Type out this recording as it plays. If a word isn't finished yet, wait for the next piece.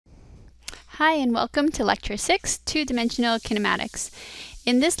Hi, and welcome to Lecture 6, Two-Dimensional Kinematics.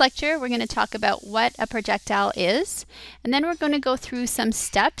 In this lecture, we're going to talk about what a projectile is, and then we're going to go through some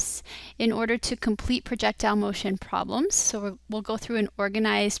steps in order to complete projectile motion problems. So we'll go through an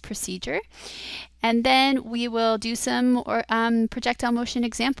organized procedure, and then we will do some projectile motion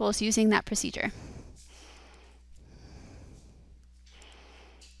examples using that procedure.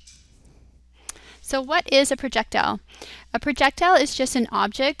 So what is a projectile? A projectile is just an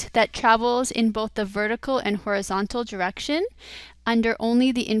object that travels in both the vertical and horizontal direction under only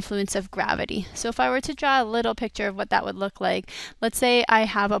the influence of gravity. So if I were to draw a little picture of what that would look like, let's say I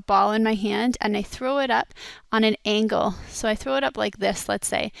have a ball in my hand and I throw it up on an angle. So I throw it up like this, let's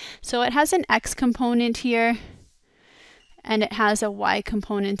say. So it has an X component here and it has a Y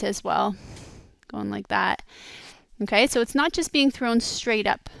component as well, going like that. Okay, so it's not just being thrown straight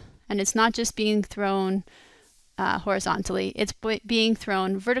up. And it's not just being thrown horizontally, it's being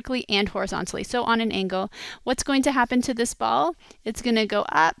thrown vertically and horizontally. So on an angle, what's going to happen to this ball? It's going to go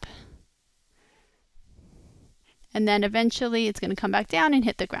up, and then eventually it's going to come back down and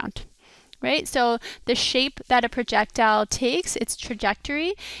hit the ground. Right? So the shape that a projectile takes, its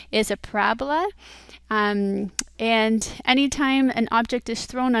trajectory, is a parabola. And anytime an object is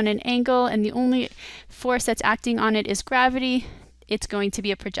thrown on an angle and the only force that's acting on it is gravity, it's going to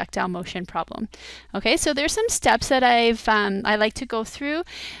be a projectile motion problem. Okay, so there's some steps that I like to go through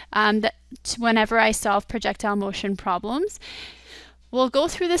whenever I solve projectile motion problems. We'll go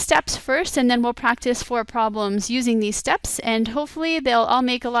through the steps first, and then we'll practice 4 problems using these steps, and hopefully they'll all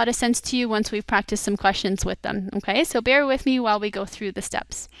make a lot of sense to you once we've practiced some questions with them. Okay, so bear with me while we go through the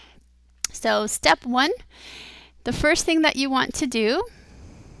steps. So step 1, the first thing that you want to do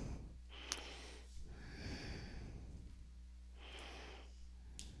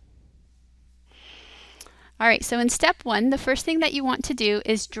Alright, so in step 1, the first thing that you want to do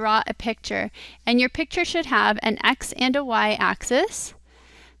is draw a picture. And your picture should have an X and a Y axis.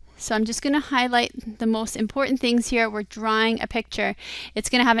 So I'm just going to highlight the most important things here. We're drawing a picture. It's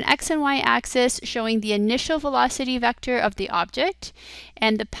going to have an X and Y axis showing the initial velocity vector of the object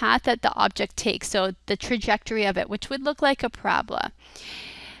and the path that the object takes, so the trajectory of it, which would look like a parabola.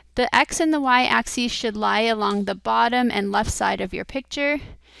 The X and the Y axes should lie along the bottom and left side of your picture.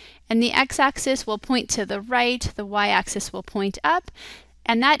 And the x-axis will point to the right, the y-axis will point up,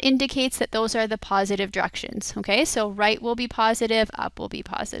 and that indicates that those are the positive directions. Okay, so right will be positive, up will be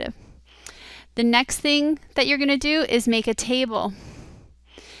positive. The next thing that you're going to do is make a table.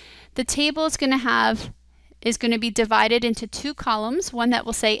 The table is going to be divided into 2 columns, one that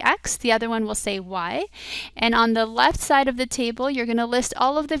will say X, the other one will say Y. And on the left side of the table, you're going to list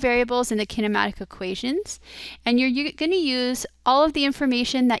all of the variables in the kinematic equations. And you're going to use all of the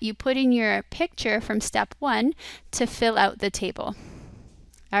information that you put in your picture from step 1 to fill out the table.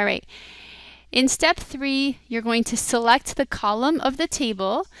 All right. In step 3, you're going to select the column of the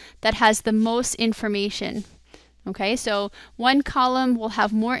table that has the most information. Okay, so one column will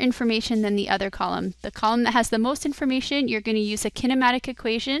have more information than the other column. The column that has the most information, you're going to use a kinematic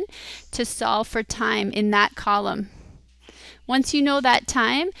equation to solve for time in that column. Once you know that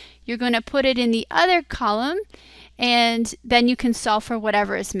time, you're going to put it in the other column, and then you can solve for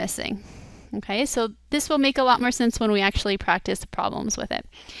whatever is missing. Okay, so this will make a lot more sense when we actually practice the problems with it.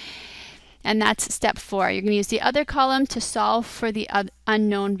 And that's step 4. You're going to use the other column to solve for the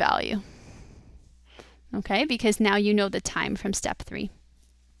unknown value. Okay, because now you know the time from step 3.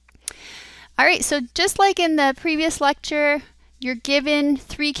 All right, so just like in the previous lecture, you're given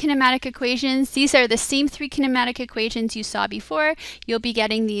 3 kinematic equations. These are the same 3 kinematic equations you saw before. You'll be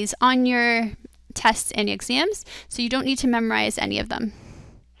getting these on your tests and exams, so you don't need to memorize any of them.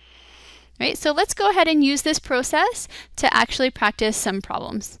 All right, so let's go ahead and use this process to actually practice some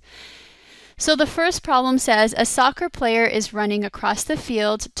problems. So the first problem says a soccer player is running across the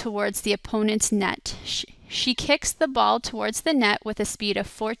field towards the opponent's net. She kicks the ball towards the net with a speed of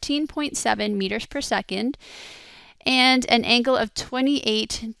 14.7 meters per second and an angle of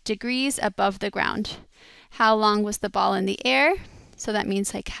 28 degrees above the ground. How long was the ball in the air? So that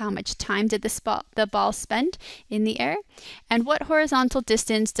means like how much time did the ball spend in the air? And what horizontal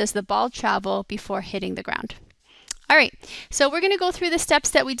distance does the ball travel before hitting the ground? All right, so we're going to go through the steps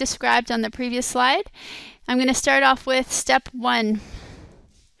that we described on the previous slide. I'm going to start off with step 1.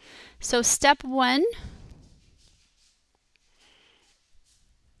 So step 1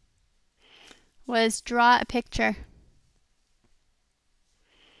 was draw a picture.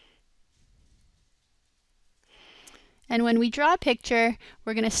 And when we draw a picture,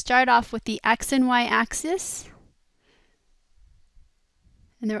 we're going to start off with the X and Y axis.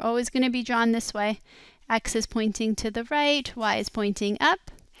 And they're always going to be drawn this way. X is pointing to the right, Y is pointing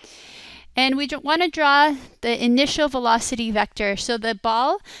up. And we want to draw the initial velocity vector. So the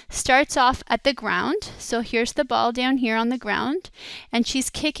ball starts off at the ground. So here's the ball down here on the ground. And she's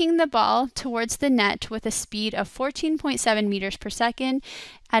kicking the ball towards the net with a speed of 14.7 meters per second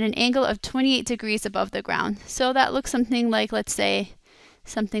at an angle of 28 degrees above the ground. So that looks something like, let's say,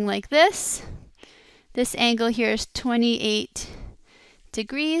 something like this. This angle here is 28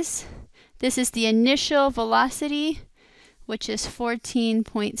 degrees. This is the initial velocity, which is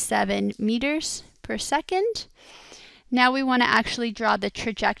 14.7 meters per second. Now we want to actually draw the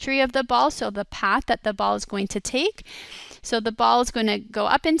trajectory of the ball, so the path that the ball is going to take. So the ball is going to go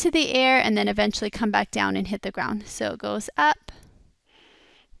up into the air and then eventually come back down and hit the ground. So it goes up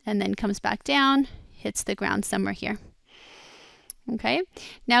and then comes back down, hits the ground somewhere here. Okay,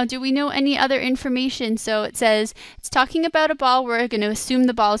 now do we know any other information? So it says it's talking about a ball. We're going to assume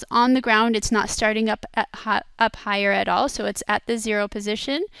the ball is on the ground. It's not starting up higher at all, so it's at the 0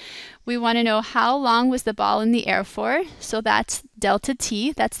 position. We want to know how long was the ball in the air for. So that's delta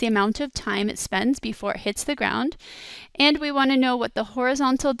t. That's the amount of time it spends before it hits the ground. And we want to know what the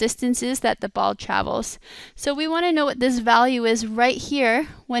horizontal distance is that the ball travels. So we want to know what this value is right here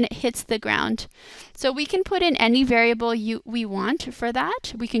when it hits the ground. So we can put in any variable we want for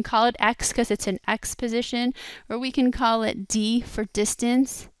that. We can call it x because it's an x position, or we can call it d for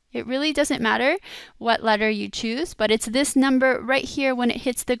distance. It really doesn't matter what letter you choose, but it's this number right here when it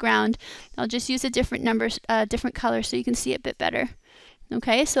hits the ground. I'll just use a different number, different color so you can see it a bit better.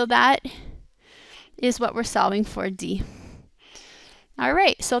 Okay, so that is what we're solving for, d. All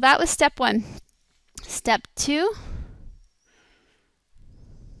right, so that was step 1. Step 2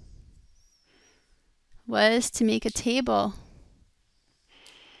 was to make a table.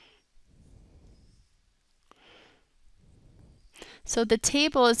 So the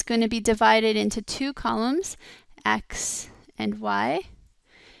table is going to be divided into 2 columns, x and y.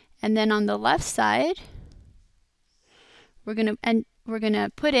 And then on the left side, we're going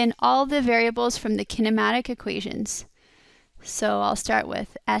to put in all the variables from the kinematic equations. So I'll start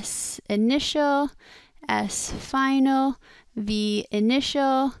with S initial, S final, V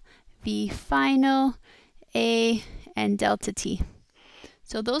initial, V final, A, and delta t.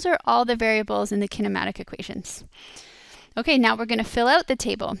 So those are all the variables in the kinematic equations. Okay, now we're going to fill out the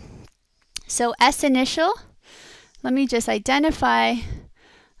table. So S initial, let me just identify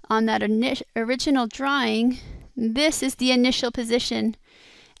on that original drawing, this is the initial position,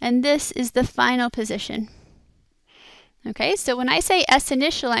 and this is the final position. Okay, so when I say S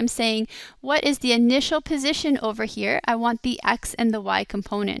initial, I'm saying, what is the initial position over here? I want the x and the y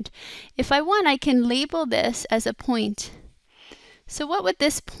component. If I want, I can label this as a point. So what would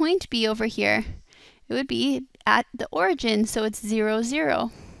this point be over here? It would be at the origin, so it's 0,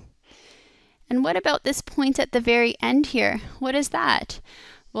 0. And what about this point at the very end here? What is that?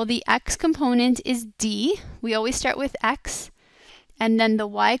 Well, the x component is d. We always start with x. And then the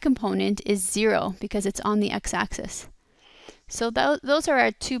y component is 0 because it's on the x-axis. So those are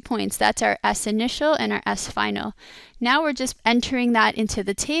our 2 points. That's our S initial and our S final. Now we're just entering that into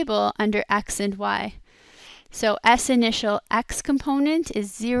the table under x and y. So S initial x component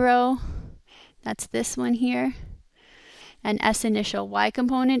is 0. That's this one here. And S initial y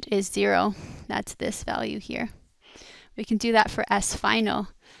component is 0. That's this value here. We can do that for S final.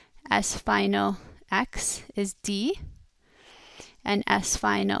 S final x is d. And S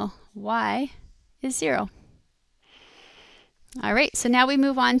final y is 0. All right, so now we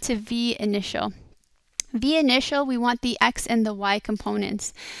move on to V initial. V initial, we want the x and the y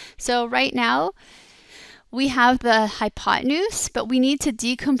components. So right now, we have the hypotenuse, but we need to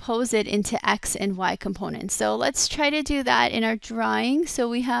decompose it into x and y components. So let's try to do that in our drawing. So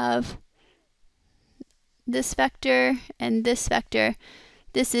we have this vector and this vector.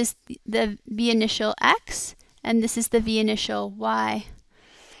 This is the V initial x, and this is the V initial y.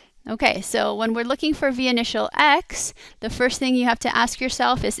 Okay, so when we're looking for V initial x, the first thing you have to ask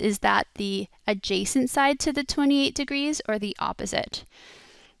yourself is that the adjacent side to the 28 degrees or the opposite?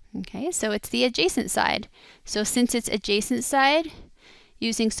 Okay, so it's the adjacent side. So since it's adjacent side,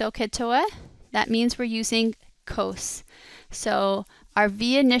 using SOHCAHTOA, that means we're using cos. So our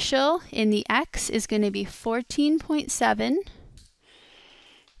V initial in the x is going to be 14.7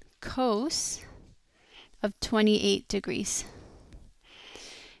 cos of 28 degrees.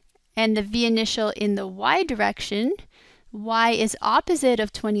 And the V initial in the y direction, y is opposite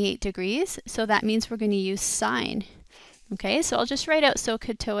of 28 degrees, so that means we're going to use sine. Okay, so I'll just write out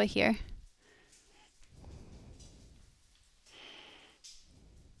SOHCAHTOA here.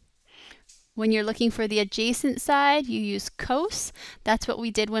 When you're looking for the adjacent side, you use cos. That's what we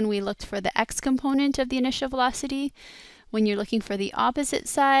did when we looked for the x component of the initial velocity. When you're looking for the opposite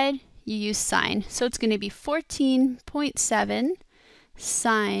side, you use sine. So it's going to be 14.7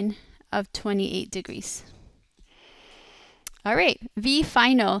 sine of 28 degrees. All right, V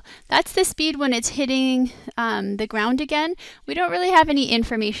final. That's the speed when it's hitting the ground again. We don't really have any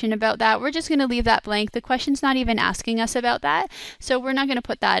information about that. We're just going to leave that blank. The question's not even asking us about that, so we're not going to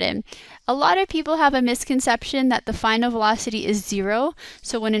put that in. A lot of people have a misconception that the final velocity is 0.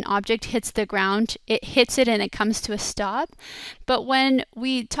 So when an object hits the ground, it hits it and it comes to a stop. But when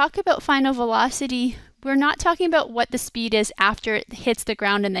we talk about final velocity, we're not talking about what the speed is after it hits the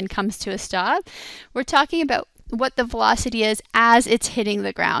ground and then comes to a stop. We're talking about what the velocity is as it's hitting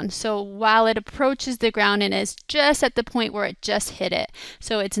the ground. So while it approaches the ground and is just at the point where it just hit it.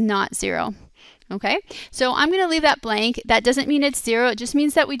 So it's not 0. Okay, so I'm going to leave that blank. That doesn't mean it's 0. It just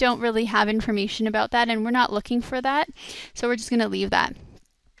means that we don't really have information about that and we're not looking for that. So we're just going to leave that.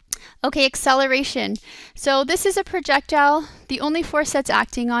 Okay, acceleration. So this is a projectile. The only force that's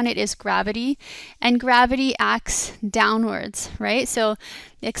acting on it is gravity, and gravity acts downwards, right? So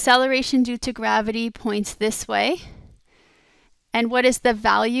the acceleration due to gravity points this way. And what is the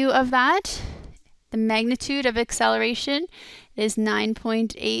value of that? The magnitude of acceleration is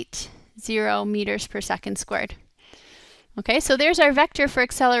 9.80 meters per second squared. Okay, so there's our vector for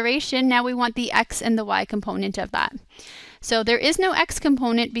acceleration. Now we want the x and the y component of that. So there is no x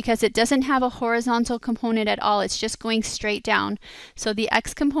component because it doesn't have a horizontal component at all. It's just going straight down. So the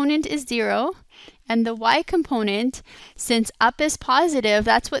x component is 0. And the y component, since up is positive,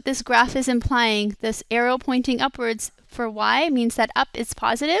 that's what this graph is implying. This arrow pointing upwards for y means that up is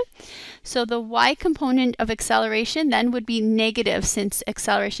positive. So the y component of acceleration then would be negative since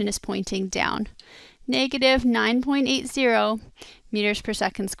acceleration is pointing down. Negative 9.80 meters per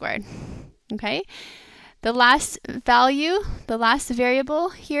second squared. Okay. The last value, the last variable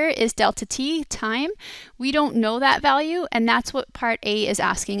here is delta t, time. We don't know that value, and that's what part A is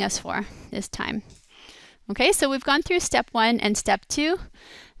asking us for, is time. Okay, so we've gone through step 1 and step 2.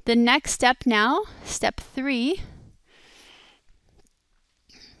 The next step now, step 3,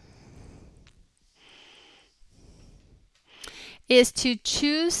 is to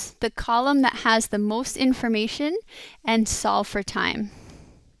choose the column that has the most information and solve for time.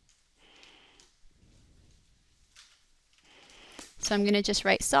 So I'm going to just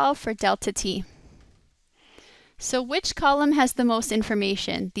write solve for delta t. So which column has the most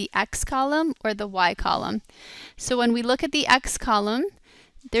information, the x column or the y column? So when we look at the x column,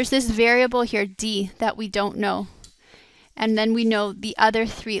 there's this variable here, d, that we don't know. And then we know the other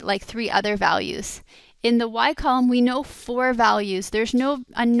three other values. In the y column, we know 4 values. There's no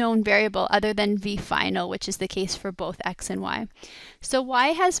unknown variable other than v final, which is the case for both x and y. So y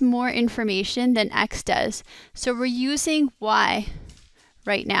has more information than x does. So we're using y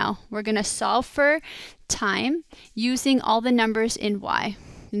right now. We're going to solve for time using all the numbers in y,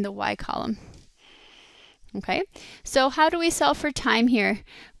 in the y column. Okay, so how do we solve for time here?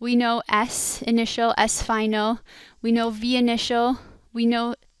 We know s initial, s final. We know v initial. We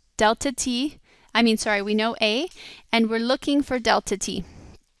know delta t. We know a, and we're looking for delta t.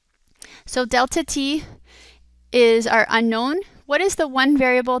 So delta t is our unknown. What is the one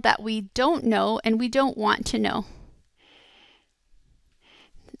variable that we don't know and we don't want to know?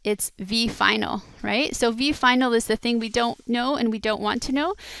 It's v final, right? So v final is the thing we don't know and we don't want to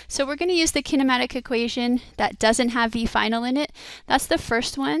know. So we're going to use the kinematic equation that doesn't have v final in it. That's the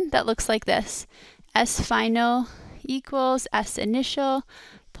first one that looks like this. S final equals S initial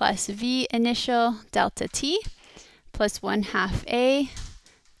plus v initial delta t plus 1/2 a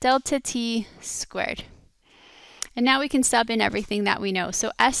delta t squared. And now we can sub in everything that we know.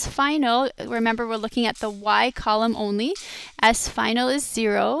 So S final, remember we're looking at the y column only. S final is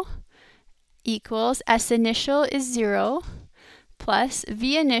 0 equals S initial is 0 plus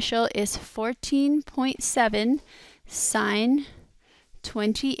v initial is 14.7 sine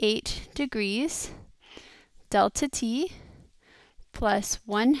 28 degrees delta t plus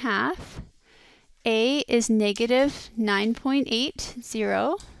 1/2. A is negative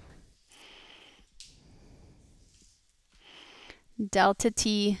 9.80 delta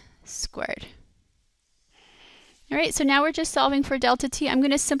t squared. All right, so now we're just solving for delta t. I'm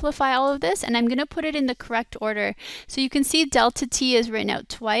going to simplify all of this and I'm going to put it in the correct order. So you can see delta t is written out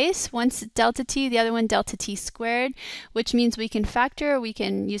twice. Once delta t, the other one delta t squared, which means we can factor, we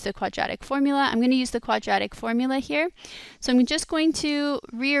can use the quadratic formula. I'm going to use the quadratic formula here. So I'm just going to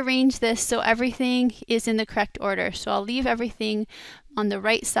rearrange this so everything is in the correct order. So I'll leave everything on the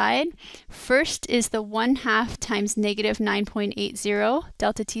right side. First is the 1/2 times negative 9.80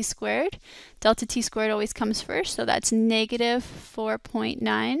 delta t squared. Delta t squared always comes first, so that's negative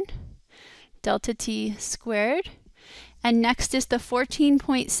 4.9 delta t squared. And next is the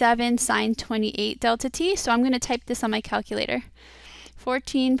 14.7 sine 28 delta t. So I'm going to type this on my calculator.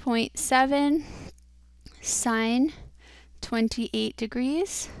 14.7 sine 28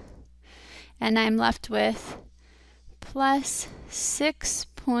 degrees. And I'm left with plus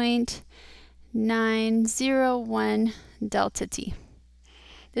 6.901 delta t.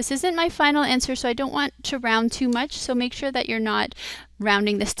 This isn't my final answer, so I don't want to round too much, so make sure that you're not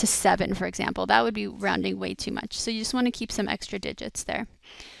rounding this to 7, for example. That would be rounding way too much. So you just want to keep some extra digits there.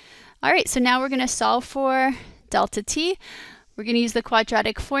 All right, so now we're going to solve for delta t. We're going to use the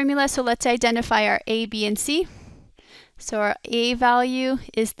quadratic formula, so let's identify our a, b, and c. So our a value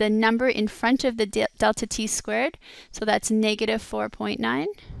is the number in front of the delta t squared, so that's negative 4.9.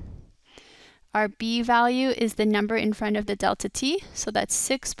 Our b value is the number in front of the delta t, so that's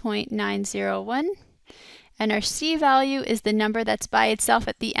 6.901. And our c value is the number that's by itself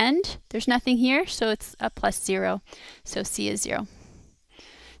at the end. There's nothing here, so it's a plus 0. So c is 0.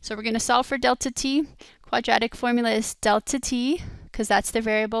 So we're going to solve for delta t. Quadratic formula is delta t, because that's the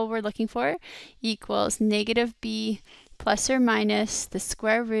variable we're looking for, equals negative b plus or minus the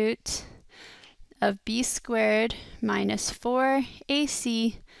square root of b squared minus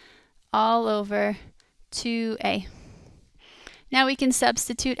 4ac all over 2a. Now we can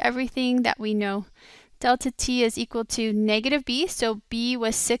substitute everything that we know. Delta t is equal to negative b, so b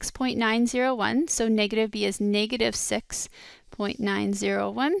was 6.901, so negative b is negative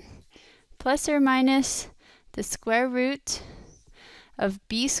 6.901, plus or minus the square root of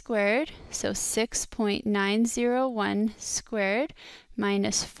b squared, so 6.901 squared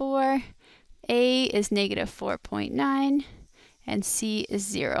minus 4, a is negative 4.9, and c is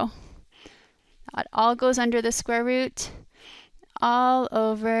 0. It all goes under the square root, all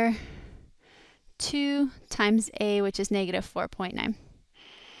over 2 times a, which is negative 4.9.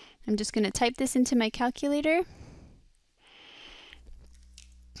 I'm just going to type this into my calculator.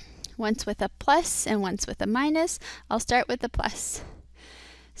 Once with a plus and once with a minus. I'll start with the plus.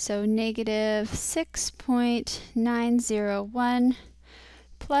 So negative 6.901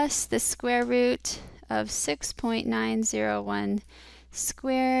 plus the square root of 6.901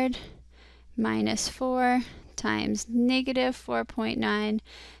 squared minus 4 times negative 4.9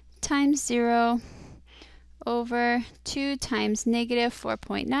 times 0 over 2 times negative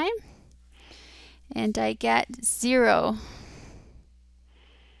 4.9, and I get 0.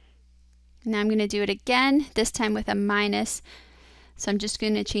 Now I'm going to do it again, this time with a minus. So I'm just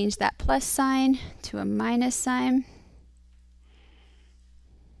going to change that plus sign to a minus sign.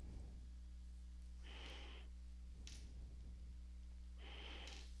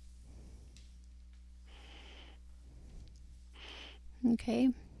 Okay,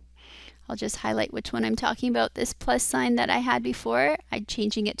 I'll just highlight which one I'm talking about. This plus sign that I had before, I'm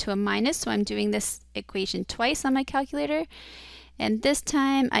changing it to a minus, so I'm doing this equation twice on my calculator. And this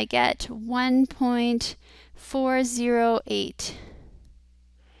time I get 1.408.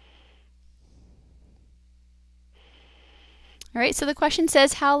 All right, so the question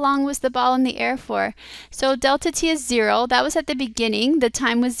says, how long was the ball in the air for? So delta t is 0. That was at the beginning. The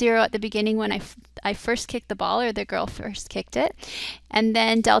time was 0 at the beginning when I first kicked the ball, or the girl first kicked it. And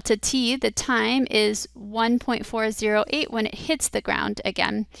then delta t, the time, is 1.408 when it hits the ground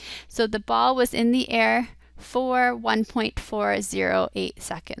again. So the ball was in the air for 1.408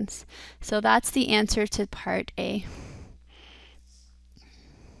 seconds. So that's the answer to part A.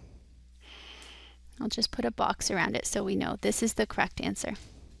 I'll just put a box around it so we know this is the correct answer.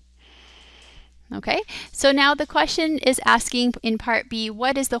 Okay, so now the question is asking in part B,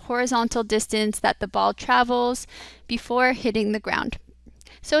 what is the horizontal distance that the ball travels before hitting the ground?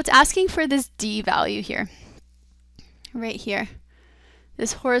 So it's asking for this d value here, right here,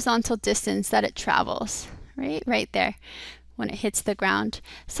 this horizontal distance that it travels, right there when it hits the ground.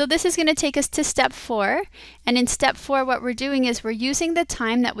 So this is going to take us to step 4, and in step 4 what we're doing is we're using the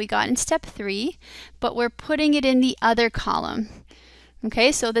time that we got in step 3, but we're putting it in the other column.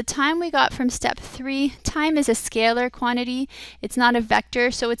 Okay, so the time we got from step 3, time is a scalar quantity. It's not a vector,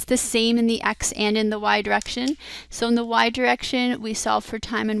 so it's the same in the x and in the y direction. So in the y direction, we solved for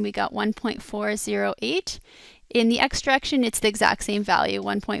time and we got 1.408. In the x direction, it's the exact same value,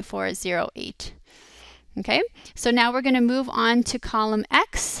 1.408. Okay, so now we're going to move on to column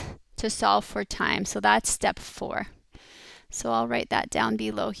x to solve for time. So that's step 4. So I'll write that down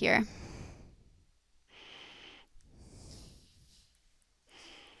below here.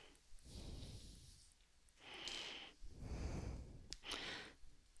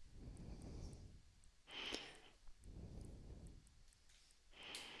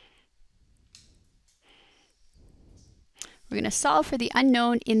 We're going to solve for the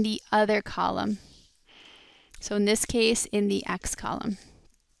unknown in the other column. So in this case, in the X column.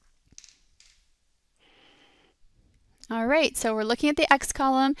 All right, so we're looking at the X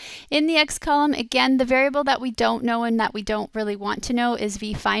column. In the X column, again, the variable that we don't know and that we don't really want to know is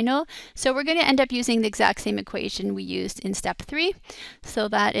V final. So we're going to end up using the exact same equation we used in step 3. So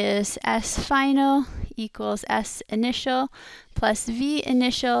that is S final equals S initial plus V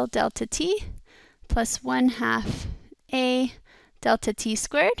initial delta T plus 1/2 A delta T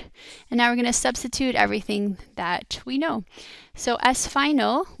squared. And now we're going to substitute everything that we know. So S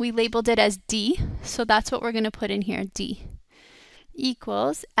final, we labeled it as D, so that's what we're going to put in here, D,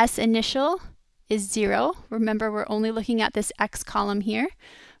 equals S initial is 0. Remember, we're only looking at this X column here.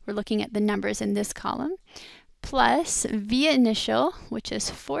 We're looking at the numbers in this column, plus V initial, which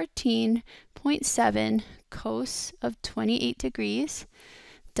is 14.7 cos of 28 degrees,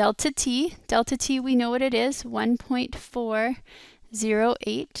 delta T we know what it is,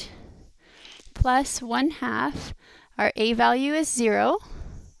 1.408, plus 1/2, our A value is 0,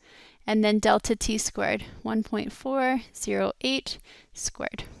 and then delta T squared, 1.408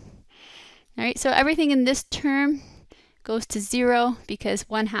 squared. All right, so everything in this term goes to 0 because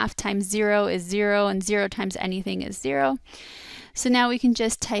 1/2 times 0 is 0, and 0 times anything is 0. So now we can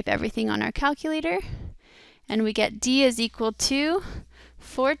just type everything on our calculator, and we get D is equal to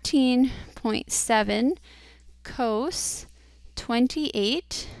 14.7 cos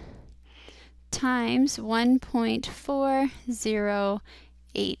 28 times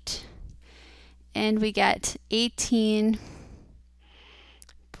 1.408, and we get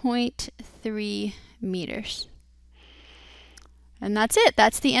 18.3 meters. And that's it.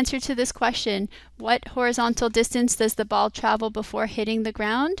 That's the answer to this question. What horizontal distance does the ball travel before hitting the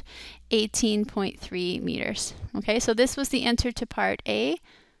ground? 18.3 meters. Okay, so this was the answer to part A,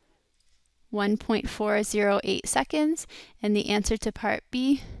 1.408 seconds, and the answer to part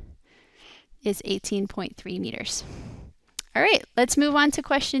B is 18.3 meters. All right, let's move on to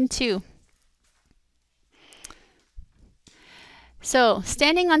question 2. So,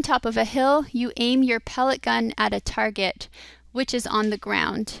 standing on top of a hill, you aim your pellet gun at a target which is on the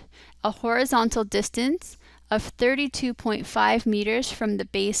ground, a horizontal distance of 32.5 meters from the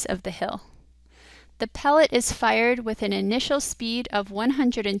base of the hill. The pellet is fired with an initial speed of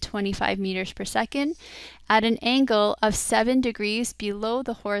 125 meters per second at an angle of 7 degrees below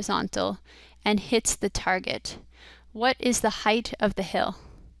the horizontal and hits the target. What is the height of the hill?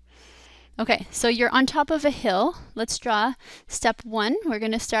 Okay, so you're on top of a hill. Let's draw step 1. We're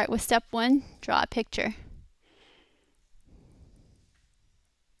going to start with step 1, draw a picture.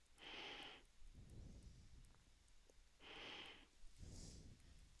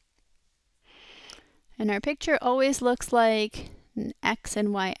 And our picture always looks like an X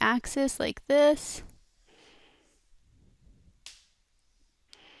and Y axis like this.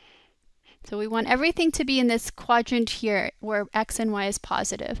 So we want everything to be in this quadrant here where X and Y is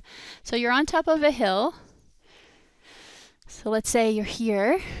positive. So you're on top of a hill. So let's say you're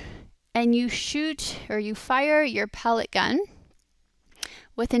here and you shoot or you fire your pellet gun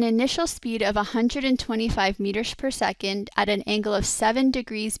with an initial speed of 125 meters per second at an angle of 7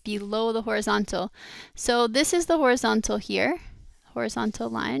 degrees below the horizontal. So this is the horizontal here, horizontal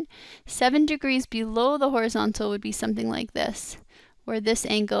line. 7 degrees below the horizontal would be something like this, where this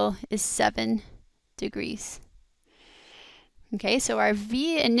angle is 7 degrees. Okay, so our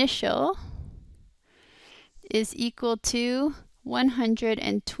V initial is equal to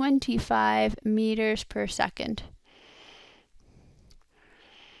 125 meters per second.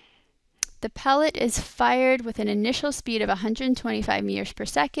 The pellet is fired with an initial speed of 125 meters per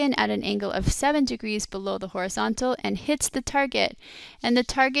second at an angle of 7 degrees below the horizontal and hits the target. And the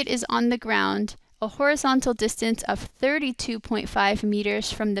target is on the ground, a horizontal distance of 32.5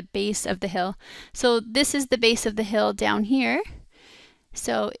 meters from the base of the hill. So this is the base of the hill down here.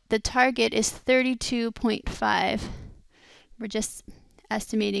 So the target is 32.5. We're just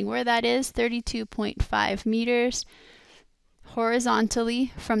estimating where that is, 32.5 meters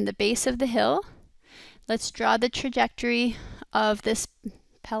horizontally from the base of the hill. Let's draw the trajectory of this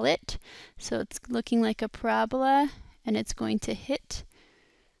pellet. So it's looking like a parabola, and it's going to hit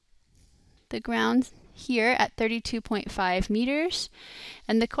the ground here at 32.5 meters.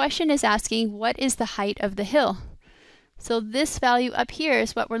 And the question is asking, what is the height of the hill? So this value up here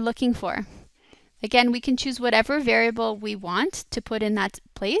is what we're looking for. Again, we can choose whatever variable we want to put in that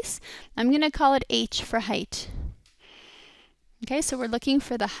place. I'm going to call it h for height. Okay, so we're looking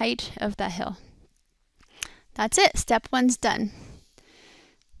for the height of that hill. That's it. Step 1's done.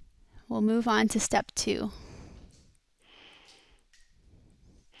 We'll move on to step 2.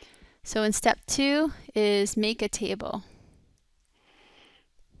 So in step 2 is make a table.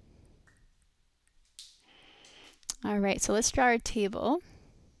 All right, so let's draw our table.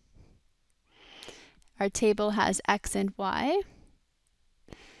 Our table has x and y.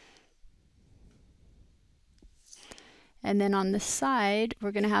 And then on the side,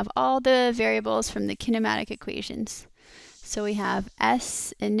 we're going to have all the variables from the kinematic equations. So we have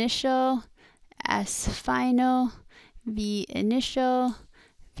S initial, S final, V initial,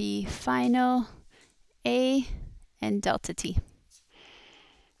 V final, A, and delta T.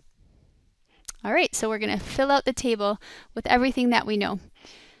 All right, so we're going to fill out the table with everything that we know.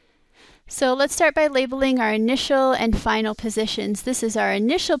 So let's start by labeling our initial and final positions. This is our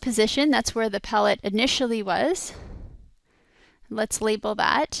initial position. That's where the pellet initially was. Let's label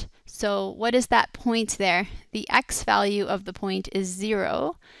that. So what is that point there? The x value of the point is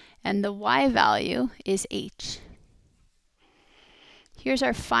 0, and the y value is h. Here's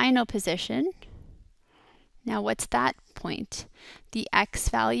our final position. Now what's that point? The x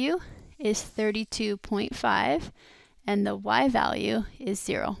value is 32.5, and the y value is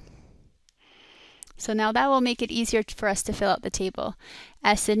 0. So now that will make it easier for us to fill out the table.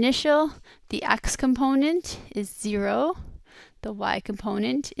 S initial, the x component is 0. The y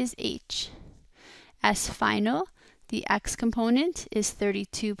component is h. S final, the x component is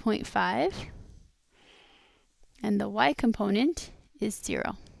 32.5, and the y component is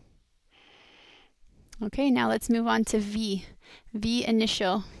 0. Okay, now let's move on to V. V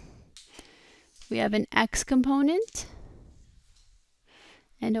initial. We have an x component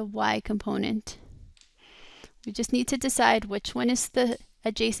and a y component. We just need to decide which one is the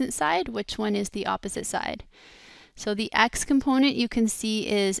adjacent side, which one is the opposite side. So the x component you can see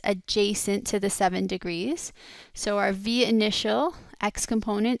is adjacent to the 7 degrees. So our V initial x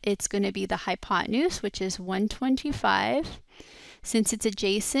component, it's going to be the hypotenuse, which is 125. Since it's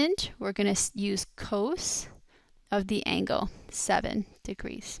adjacent, we're going to use cos of the angle, 7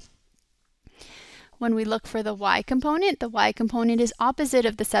 degrees. When we look for the y component is opposite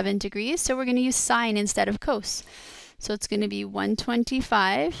of the 7 degrees, so we're going to use sine instead of cos. So it's going to be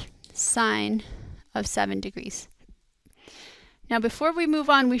 125 sine of 7 degrees. Now before we move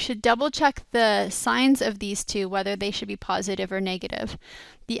on, we should double check the signs of these two, whether they should be positive or negative.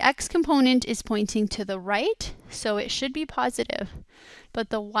 The x component is pointing to the right, so it should be positive. But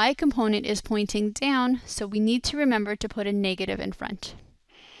the y component is pointing down, so we need to remember to put a negative in front.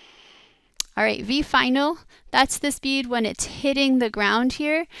 All right, V final, that's the speed when it's hitting the ground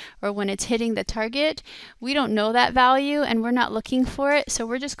here, or when it's hitting the target. We don't know that value, and we're not looking for it, so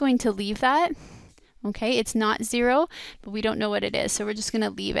we're just going to leave that. Okay, it's not 0, but we don't know what it is, so we're just going to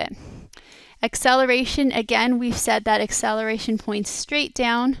leave it. Acceleration, again, we've said that acceleration points straight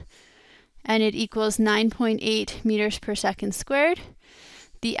down, and it equals 9.8 meters per second squared.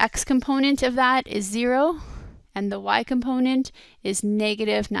 The x component of that is 0, and the y component is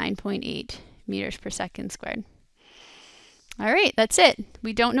negative 9.8 meters per second squared. All right, that's it.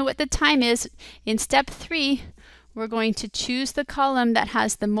 We don't know what the time is. In step 3, we're going to choose the column that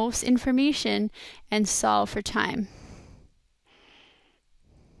has the most information and solve for time.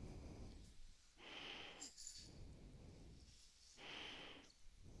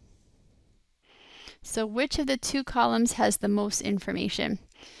 So which of the two columns has the most information?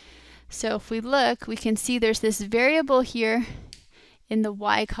 So if we look, we can see there's this variable here in the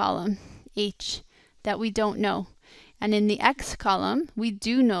y column, h, that we don't know. And in the x column, we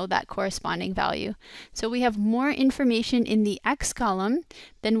do know that corresponding value. So we have more information in the x column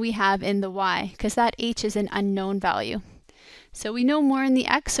than we have in the y, because that h is an unknown value. So we know more in the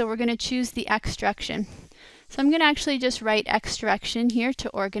x, so we're going to choose the x direction. So I'm going to actually just write x direction here to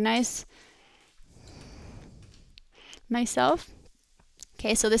organize myself.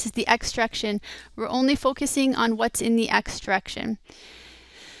 Okay, so this is the x direction. We're only focusing on what's in the x direction.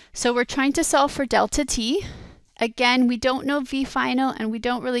 So we're trying to solve for delta t. Again, we don't know V final, and we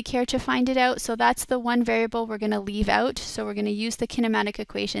don't really care to find it out, so that's the one variable we're going to leave out. So we're going to use the kinematic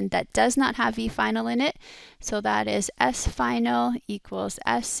equation that does not have V final in it. So that is S final equals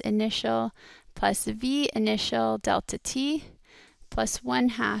S initial plus V initial delta t plus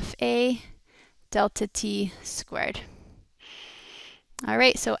 1/2 A delta t squared. All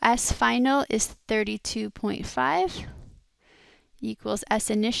right, so S final is 32.5 equals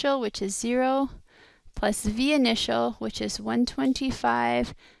S initial, which is 0, plus V initial, which is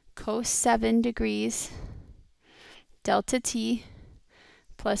 125 cos 7 degrees delta t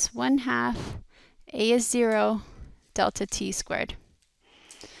plus 1/2 A is 0 delta t squared.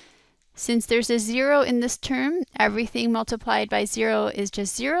 Since there's a 0 in this term, everything multiplied by 0 is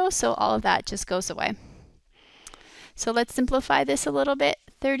just 0, so all of that just goes away. So let's simplify this a little bit.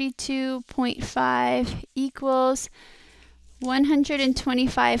 32.5 equals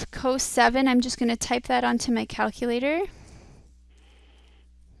 125 cos 7, I'm just going to type that onto my calculator.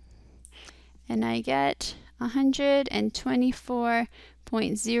 And I get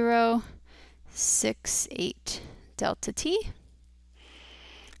 124.068 delta t.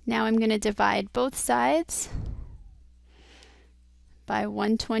 Now I'm going to divide both sides by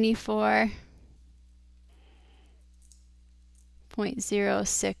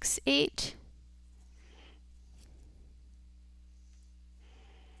 124.068.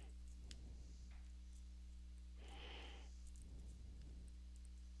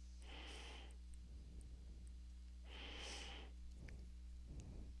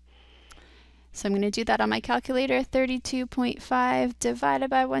 So I'm going to do that on my calculator. 32.5 divided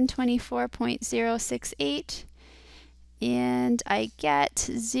by 124.068. And I get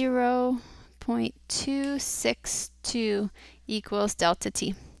 0.262 equals delta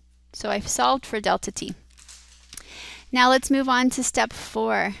t. So I've solved for delta t. Now let's move on to step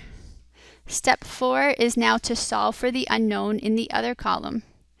 4. Step 4 is now to solve for the unknown in the other column.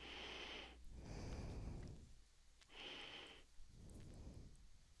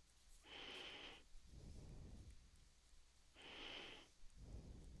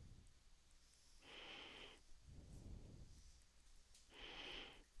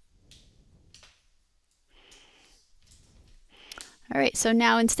 All right, so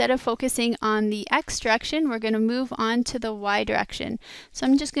now instead of focusing on the x direction, we're going to move on to the y direction. So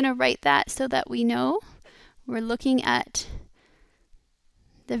I'm just going to write that so that we know we're looking at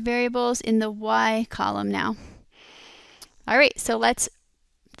the variables in the y column now. All right, so let's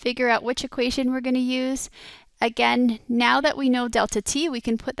figure out which equation we're going to use. Again, now that we know delta t, we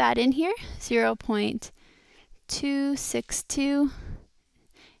can put that in here, 0.262.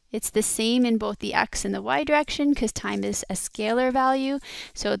 It's the same in both the x and the y direction because time is a scalar value.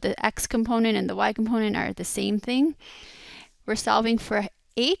 So the x component and the y component are the same thing. We're solving for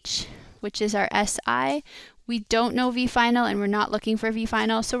h, which is our SI. We don't know v final and we're not looking for v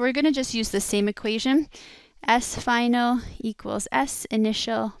final. So we're going to just use the same equation. S final equals S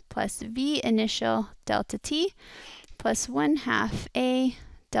initial plus V initial delta t plus 1/2 A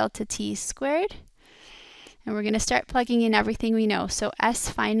delta t squared. And we're going to start plugging in everything we know. So S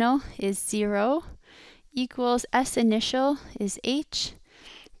final is 0 equals S initial is H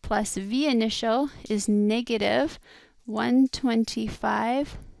plus V initial is negative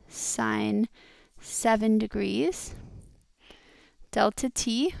 125 sine 7 degrees. Delta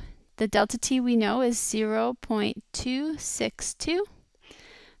t, the delta t we know is 0.262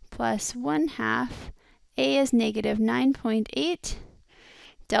 plus 1/2. A is negative 9.8.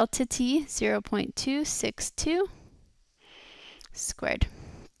 Delta t, 0.262 squared.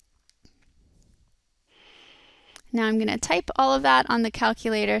 Now I'm going to type all of that on the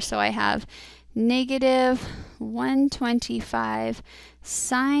calculator. So I have negative 125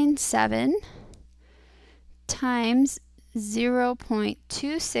 sine 7 times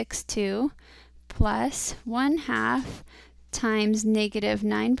 0.262 plus 1/2 times negative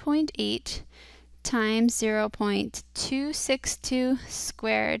 9.8 times 0.262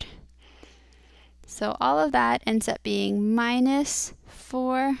 squared. So all of that ends up being minus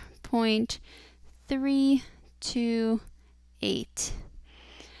 4.328.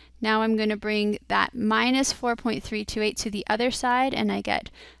 Now I'm going to bring that minus 4.328 to the other side, and I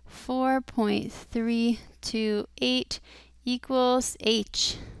get 4.328 equals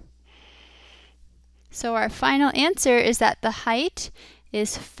h. So our final answer is that the height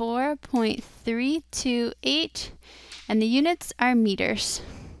is 4.328 and the units are meters.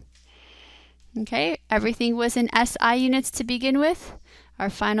 Okay, everything was in SI units to begin with. Our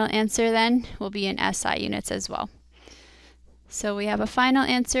final answer then will be in SI units as well. So we have a final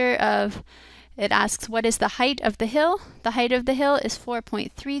answer of, it asks what is the height of the hill? The height of the hill is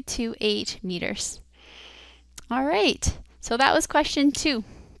 4.328 meters. All right, so that was question 2.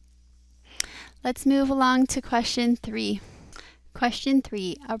 Let's move along to question 3. Question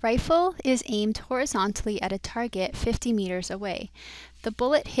 3. A rifle is aimed horizontally at a target 50 meters away. The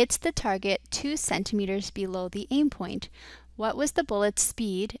bullet hits the target 2 centimeters below the aim point. What was the bullet's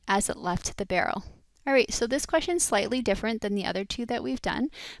speed as it left the barrel? All right, so this question is slightly different than the other two that we've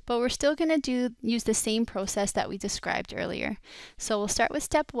done, but we're still going to use the same process that we described earlier. So we'll start with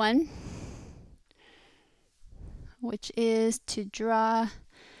step 1, which is to draw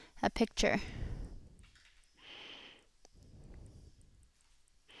a picture.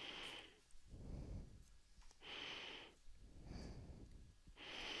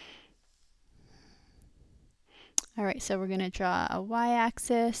 All right, so we're going to draw a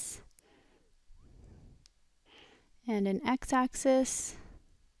y-axis and an x-axis.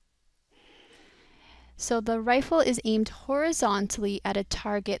 So the rifle is aimed horizontally at a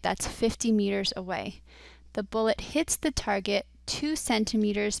target that's 50 meters away. The bullet hits the target 2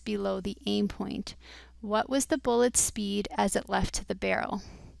 centimeters below the aim point. What was the bullet's speed as it left the barrel?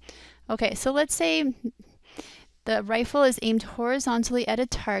 Okay, so let's say the rifle is aimed horizontally at a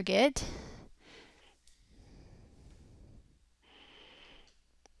target.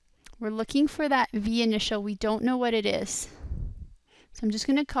 We're looking for that V initial. We don't know what it is. So I'm just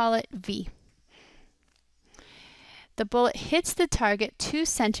going to call it V. The bullet hits the target 2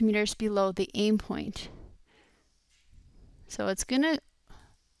 centimeters below the aim point. So it's going to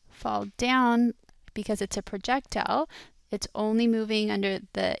fall down because it's a projectile. It's only moving under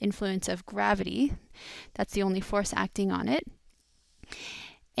the influence of gravity. That's the only force acting on it.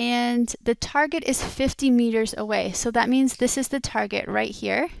 And the target is 50 meters away. So that means this is the target right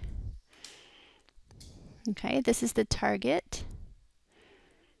here. Okay, this is the target.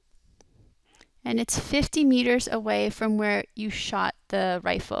 And it's 50 meters away from where you shot the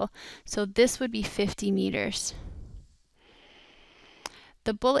rifle. So this would be 50 meters.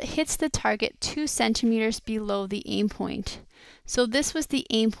 The bullet hits the target 2 centimeters below the aim point. So this was the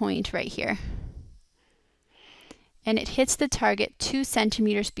aim point right here. And it hits the target 2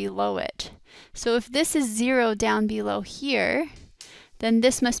 centimeters below it. So if this is 0 down below here, then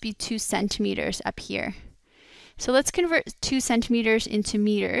this must be 2 centimeters up here. So let's convert 2 centimeters into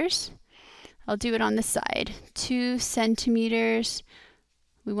meters. I'll do it on the side. 2 centimeters.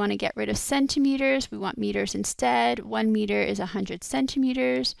 We want to get rid of centimeters. We want meters instead. 1 meter is 100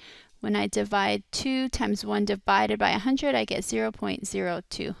 centimeters. When I divide 2 times 1 divided by 100, I get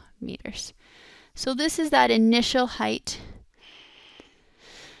 0.02 meters. So this is that initial height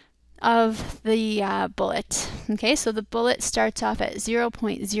of the bullet. Okay, so the bullet starts off at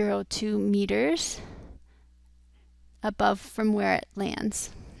 0.02 meters above from where it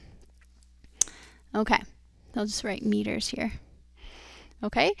lands. Okay, I'll just write meters here.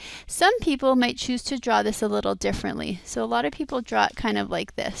 Okay, some people might choose to draw this a little differently. So a lot of people draw it kind of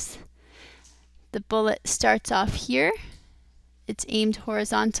like this. The bullet starts off here, it's aimed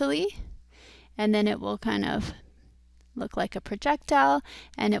horizontally, and then it will kind of look like a projectile,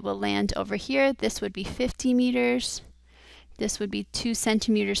 and it will land over here. This would be 50 meters. This would be 2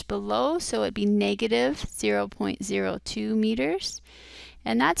 centimeters below, so it'd be negative 0.02 meters.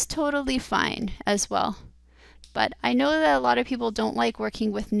 And that's totally fine as well. But I know that a lot of people don't like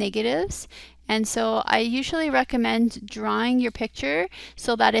working with negatives, and so I usually recommend drawing your picture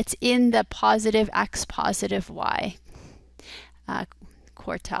so that it's in the positive x, positive y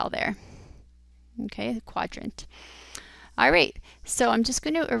quartile there. Okay, quadrant. All right, so I'm just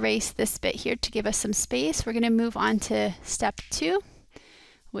going to erase this bit here to give us some space. We're going to move on to step 2,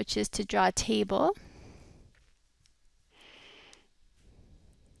 which is to draw a table.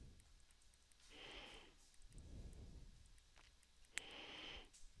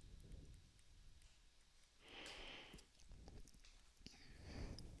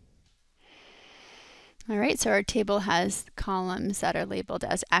 All right, so our table has columns that are labeled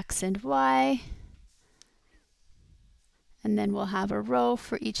as x and y. And then we'll have a row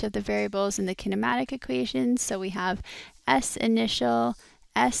for each of the variables in the kinematic equation. So we have S initial,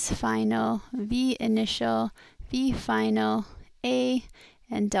 S final, V initial, V final, A,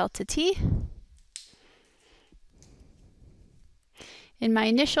 and delta T. In my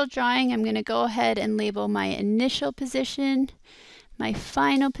initial drawing, I'm going to go ahead and label my initial position, my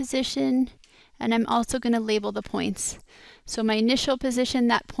final position, and I'm also going to label the points. So my initial position,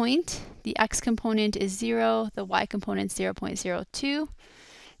 that point, the x component is 0, the y component is 0.02.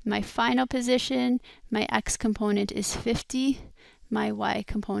 My final position, my x component is 50, my y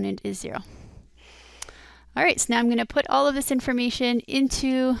component is 0. All right, so now I'm going to put all of this information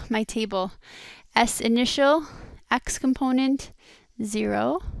into my table. S initial, x component,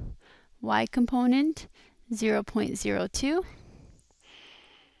 0, y component, 0.02.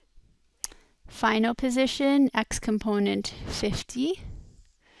 Final position, x component 50,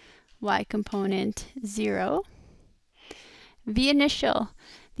 y component 0. V initial,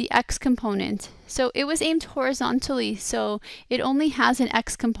 the x component. So it was aimed horizontally, so it only has an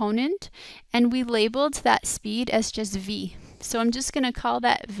x component, and we labeled that speed as just v. So I'm just going to call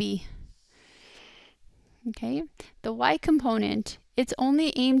that v. Okay, the y component, it's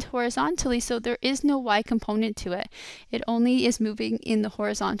only aimed horizontally, so there is no y component to it. It only is moving in the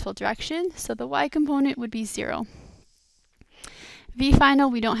horizontal direction, so the y component would be 0. V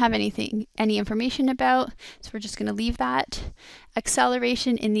final, we don't have any information about, so we're just going to leave that.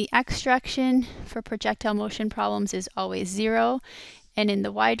 Acceleration in the x direction for projectile motion problems is always 0, and in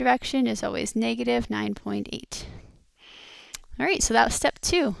the y direction is always negative 9.8. All right, so that was step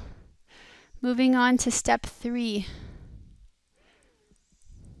 2. Moving on to step 3.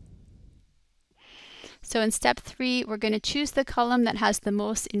 So in step 3, we're going to choose the column that has the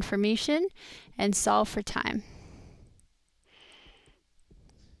most information and solve for time.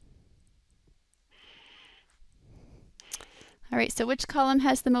 All right, so which column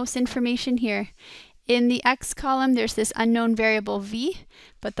has the most information here? In the x column, there's this unknown variable v,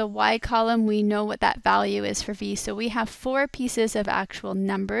 but the y column, we know what that value is for v. So we have 4 pieces of actual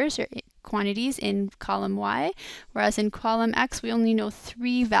numbers or quantities in column y, whereas in column x, we only know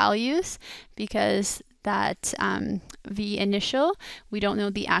 3 values because that v initial, we don't know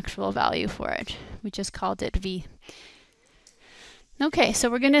the actual value for it. We just called it v. Okay, so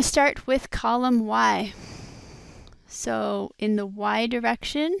we're going to start with column y. So in the y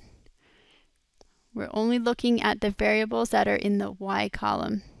direction, we're only looking at the variables that are in the y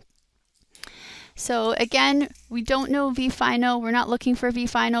column. So again, we don't know v final. We're not looking for v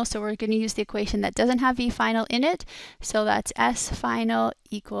final, so we're going to use the equation that doesn't have v final in it. So that's s final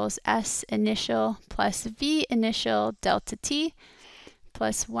equals s initial plus v initial delta t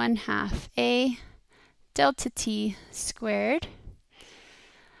plus 1/2 a delta t squared.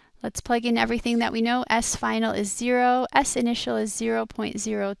 Let's plug in everything that we know. S final is 0, S initial is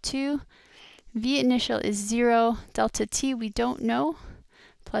 0.02, V initial is 0, delta T we don't know,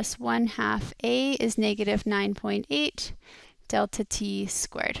 plus 1/2 A is negative 9.8, delta T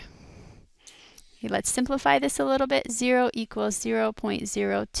squared. Okay, let's simplify this a little bit. 0 equals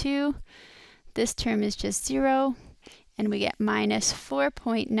 0.02. This term is just 0, and we get minus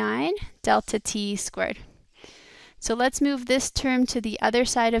 4.9 delta T squared. So let's move this term to the other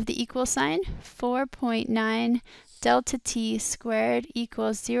side of the equal sign. 4.9 delta t squared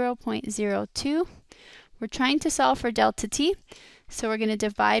equals 0.02. We're trying to solve for delta t, so we're going to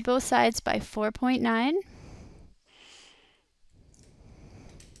divide both sides by 4.9.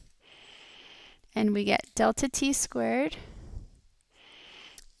 And we get delta t squared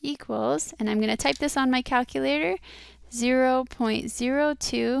equals, and I'm going to type this on my calculator,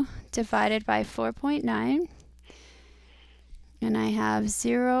 0.02 divided by 4.9. And I have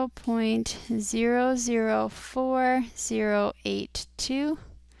 0.004082.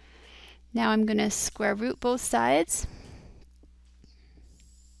 Now I'm going to square root both sides.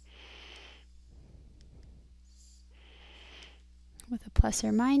 With a plus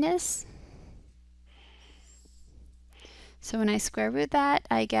or minus. So when I square root that,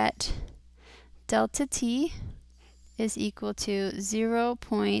 I get delta t is equal to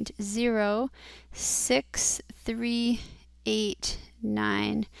 0.0638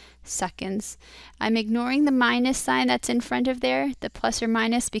 seconds. I'm ignoring the minus sign that's in front of there, the plus or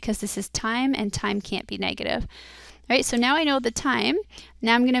minus, because this is time and time can't be negative. All right, so now I know the time.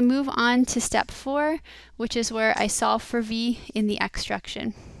 Now I'm going to move on to step 4, which is where I solve for v in the x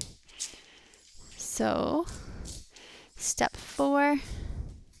direction. So step 4,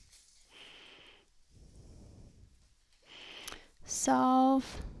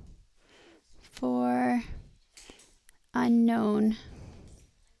 solve for unknown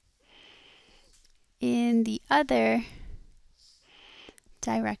in the other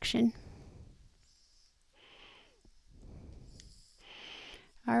direction.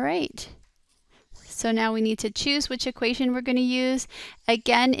 All right. So now we need to choose which equation we're going to use.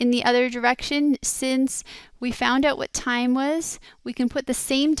 Again, in the other direction, since we found out what time was, we can put the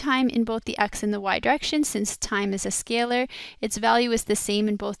same time in both the x and the y direction. Since time is a scalar, its value is the same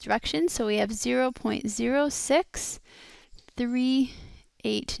in both directions. So we have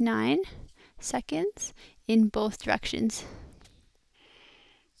 0.06389 seconds in both directions.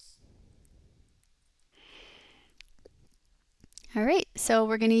 All right, so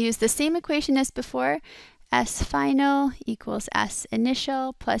we're going to use the same equation as before. S final equals S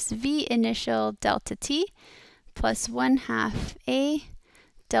initial plus V initial delta t plus 1/2 A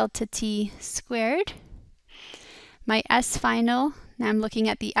delta t squared. My S final, now I'm looking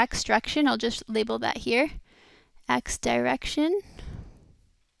at the x direction, I'll just label that here. X direction.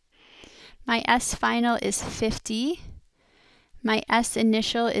 My S final is 50. My S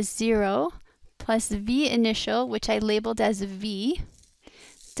initial is 0. Plus V initial, which I labeled as V,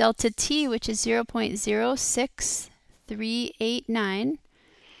 delta T, which is 0.06389,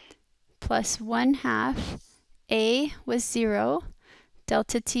 plus 1/2, A was 0,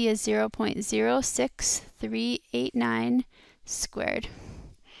 delta T is 0.06389 squared.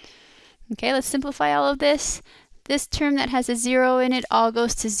 Okay, let's simplify all of this. This term that has a 0 in it all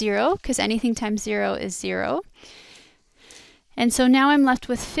goes to 0, because anything times 0 is 0. And so now I'm left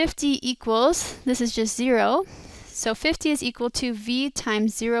with 50 equals, this is just 0, so 50 is equal to V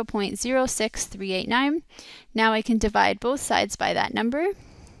times 0.06389. Now I can divide both sides by that number.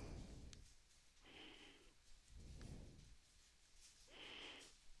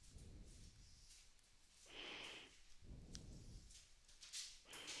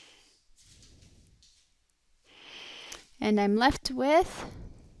 And I'm left with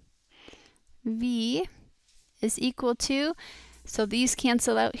V is equal to, so these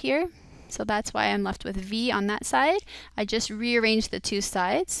cancel out here, so that's why I'm left with V on that side. I just rearranged the two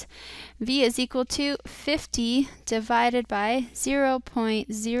sides. V is equal to 50 divided by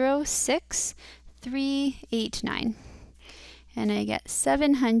 0.06389. And I get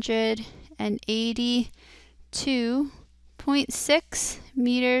 782.6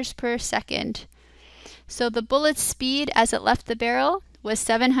 meters per second. So the bullet's speed as it left the barrel was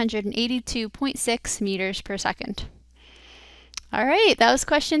 782.6 meters per second. All right, that was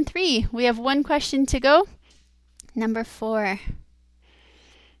question 3. We have one question to go. Number 4.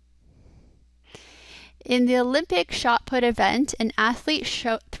 In the Olympic shot put event, an athlete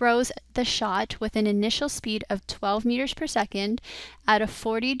throws the shot with an initial speed of 12 meters per second at a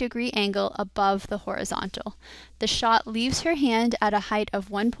 40-degree angle above the horizontal. The shot leaves her hand at a height of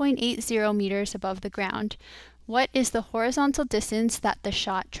 1.80 meters above the ground. What is the horizontal distance that the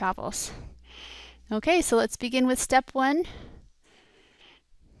shot travels? Okay, so let's begin with step 1.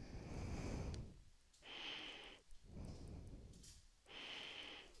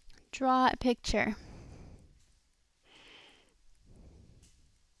 Draw a picture.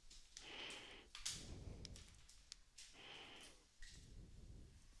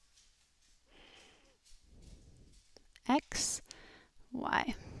 X,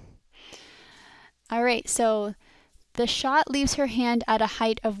 Y. All right, so the shot leaves her hand at a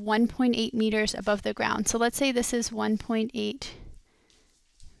height of 1.8 meters above the ground. So let's say this is 1.8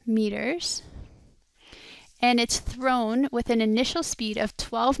 meters. And it's thrown with an initial speed of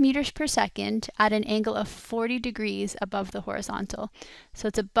 12 meters per second at an angle of 40 degrees above the horizontal. So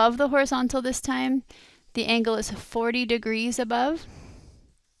it's above the horizontal this time. The angle is 40 degrees above.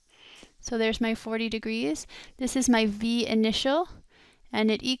 So there's my 40 degrees. This is my V initial, and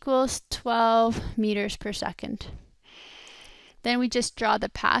it equals 12 meters per second. Then we just draw the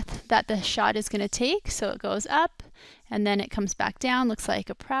path that the shot is going to take. So it goes up, and then it comes back down, looks like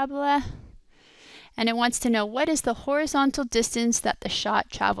a parabola. And it wants to know what is the horizontal distance that the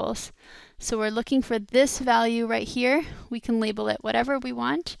shot travels. So we're looking for this value right here. We can label it whatever we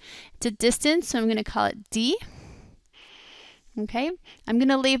want. It's a distance, so I'm going to call it D. Okay, I'm going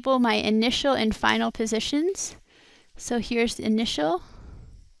to label my initial and final positions. So here's the initial,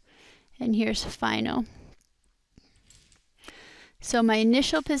 and here's final. So my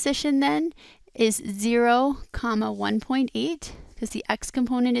initial position then is 0, 1.8, because the x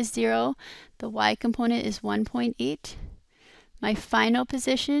component is 0, the y component is 1.8. My final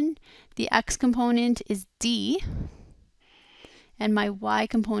position, the x component is D, and my y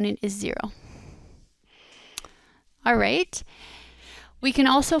component is 0. All right, we can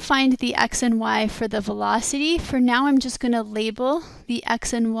also find the x and y for the velocity. For now, I'm just going to label the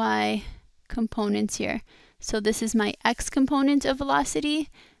x and y components here. So this is my x component of velocity.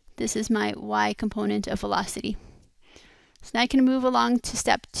 This is my y component of velocity. So now I can move along to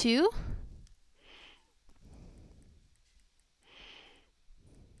step 2.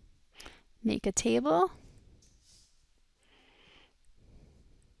 Make a table.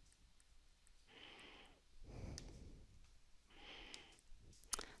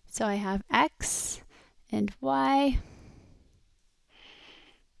 So I have x and y.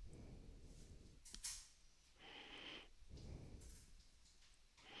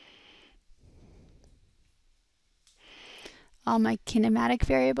 All my kinematic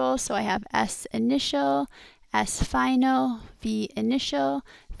variables. So I have s initial, s final, v initial,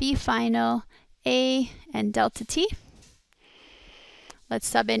 v final, a, and delta t. Let's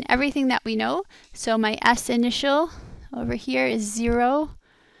sub in everything that we know. So my s initial over here is 0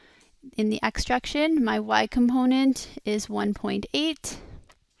 in the x direction. My y component is 1.8.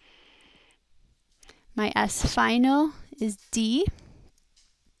 My s final is d.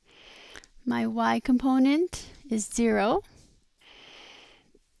 My y component is 0.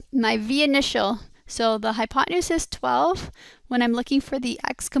 My v initial, so the hypotenuse is 12. When I'm looking for the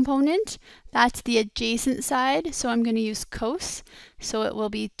x component, that's the adjacent side, so I'm going to use cos. So it will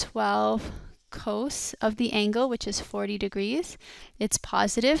be 12 cos of the angle, which is 40 degrees. It's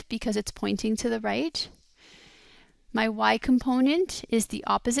positive because it's pointing to the right. My y component is the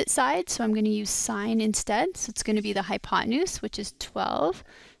opposite side, so I'm going to use sine instead. So it's going to be the hypotenuse, which is 12,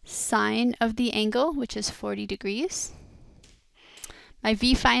 sine of the angle, which is 40 degrees. My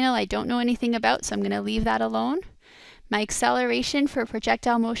v final I don't know anything about, so I'm going to leave that alone. My acceleration for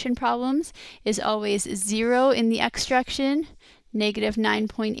projectile motion problems is always 0 in the x direction, negative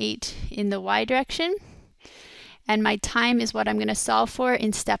 9.8 in the y direction. And my time is what I'm going to solve for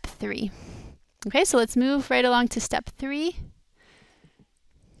in step 3. Okay, so let's move right along to step 3.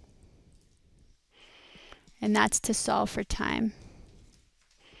 and that's to solve for time.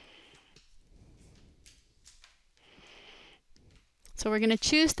 So we're going to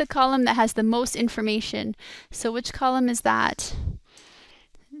choose the column that has the most information. So which column is that?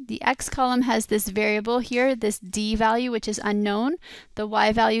 The x column has this variable here, this d value, which is unknown. The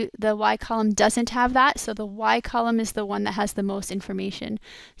y value, the y column doesn't have that, so the y column is the one that has the most information.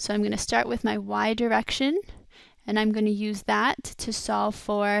 So I'm going to start with my y direction, and I'm going to use that to solve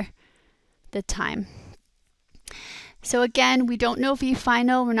for the time. So again, we don't know v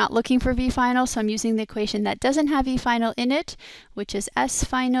final, we're not looking for v final, so I'm using the equation that doesn't have v final in it, which is s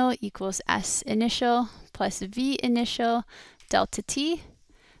final equals s initial plus v initial delta t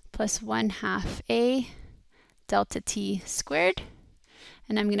plus 1/2 a delta t squared.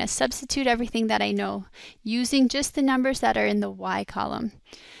 And I'm going to substitute everything that I know using just the numbers that are in the y column.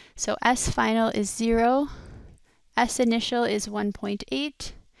 So s final is 0, s initial is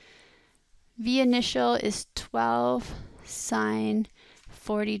 1.8, v initial is 12 sine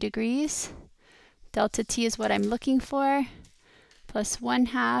 40 degrees. Delta t is what I'm looking for, plus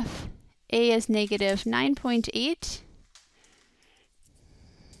 1/2. A is negative 9.8.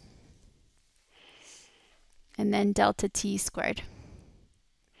 And then delta t squared.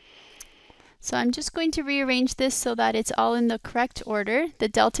 So I'm just going to rearrange this so that it's all in the correct order. The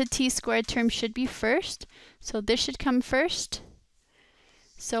delta t squared term should be first, so this should come first.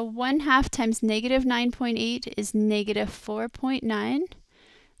 So 1/2 times negative 9.8 is negative 4.9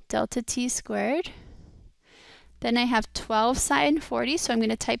 delta t squared. Then I have 12 sine 40, so I'm going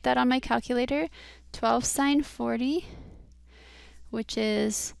to type that on my calculator. 12 sine 40, which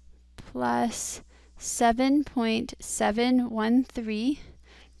is plus 7.713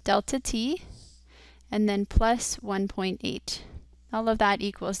 delta t, and then plus 1.8. All of that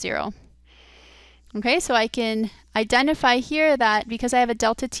equals 0. Okay, so I can identify here that because I have a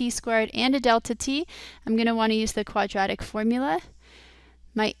delta t squared and a delta t, I'm going to want to use the quadratic formula.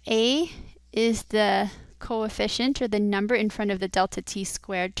 My a is the coefficient or the number in front of the delta t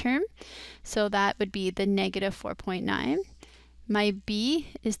squared term, so that would be the negative 4.9. My b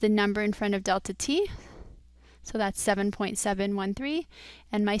is the number in front of delta t, so that's 7.713,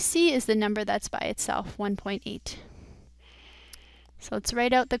 and my c is the number that's by itself, 1.8. So let's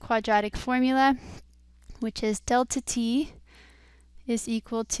write out the quadratic formula, which is delta t is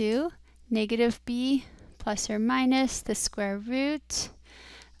equal to negative b plus or minus the square root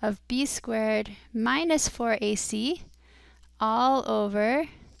of b squared minus 4ac all over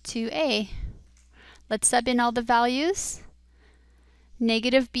 2a. Let's sub in all the values.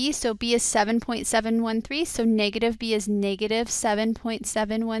 Negative b, so b is 7.713, so negative b is negative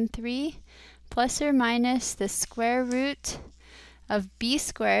 7.713 plus or minus the square root of b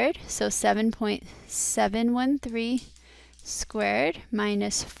squared, so 7.713 squared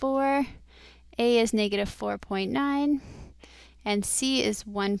minus 4. A is negative 4.9, and c is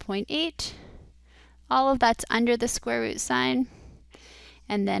 1.8. All of that's under the square root sign,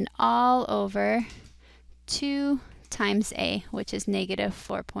 and then all over 2 times a, which is negative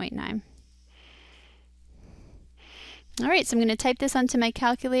 4.9. All right, so I'm going to type this onto my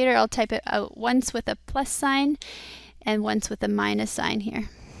calculator. I'll type it out once with a plus sign and once with a minus sign here.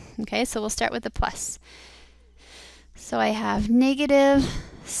 Okay, so we'll start with the plus. So I have negative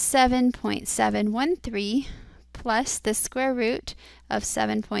 7.713 plus the square root of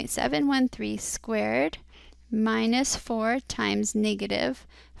 7.713 squared minus 4 times negative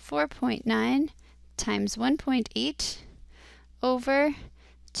 4.9 times 1.8 over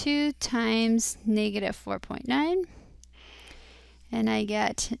 2 times negative 4.9, and I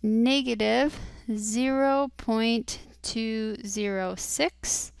get negative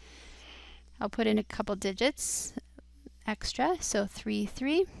 0.206. I'll put in a couple digits extra, so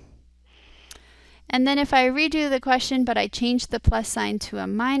 3. And then if I redo the question but I change the plus sign to a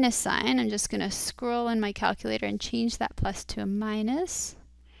minus sign, I'm just going to scroll in my calculator and change that plus to a minus.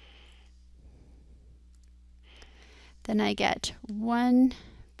 Then I get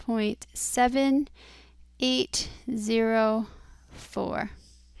 1.7804.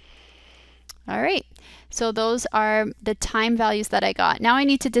 All right, so those are the time values that I got. Now I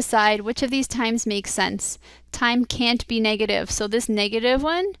need to decide which of these times makes sense. Time can't be negative, so this negative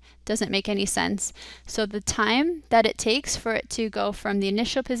one doesn't make any sense. So the time that it takes for it to go from the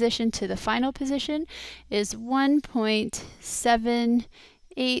initial position to the final position is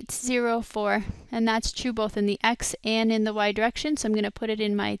 1.7804, and that's true both in the x and in the y direction, so I'm going to put it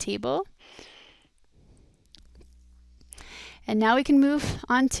in my table. And now we can move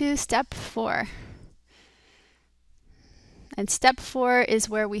on to step 4. And step 4 is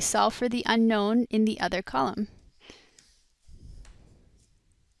where we solve for the unknown in the other column.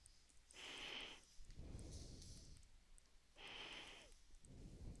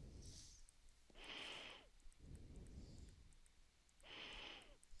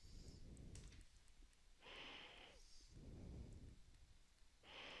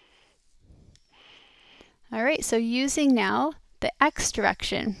 All right, so using now the x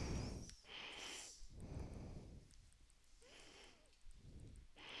direction.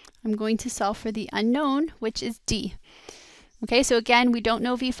 I'm going to solve for the unknown, which is d. Okay, so again, we don't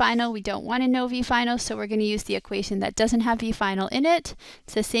know v final, we don't want to know v final, so we're going to use the equation that doesn't have v final in it.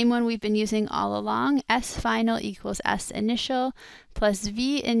 It's the same one we've been using all along. S final equals S initial plus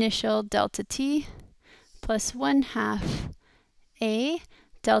v initial delta t plus 1/2 a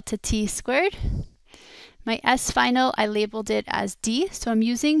delta t squared. My S final, I labeled it as d, so I'm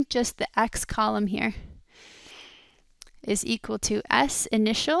using just the x column here, is equal to S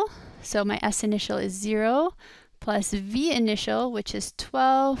initial, so my S initial is 0, plus V initial, which is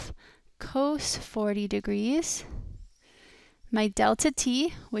 12 cos 40 degrees. My delta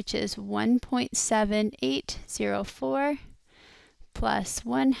t, which is 1.7804, plus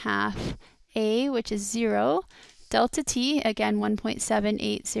 1/2 a, which is 0. Delta t, again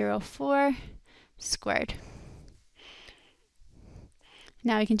 1.7804 squared.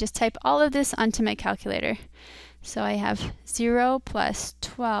 Now I can just type all of this onto my calculator. So I have 0 plus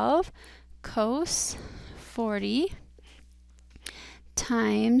 12 cos 40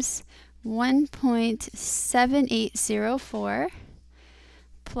 times 1.7804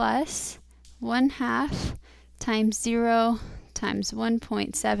 plus 1/2 times 0 times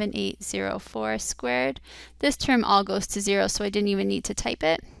 1.7804 squared. This term all goes to 0, so I didn't even need to type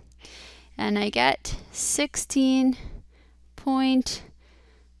it. And I get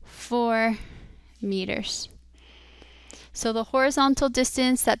 16.4 meters. So the horizontal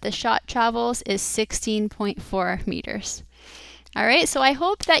distance that the shot travels is 16.4 meters. All right, so I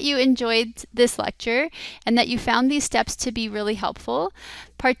hope that you enjoyed this lecture and that you found these steps to be really helpful.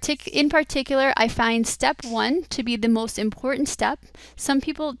 In particular, I find step 1 to be the most important step. Some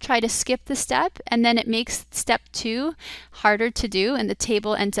people try to skip the step, and then it makes step 2 harder to do, and the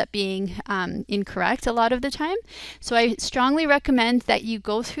table ends up being incorrect a lot of the time. So I strongly recommend that you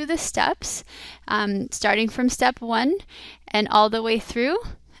go through the steps, starting from step 1 and all the way through,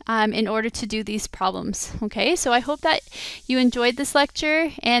 in order to do these problems. Okay, so I hope that you enjoyed this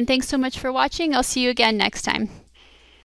lecture, and thanks so much for watching. I'll see you again next time.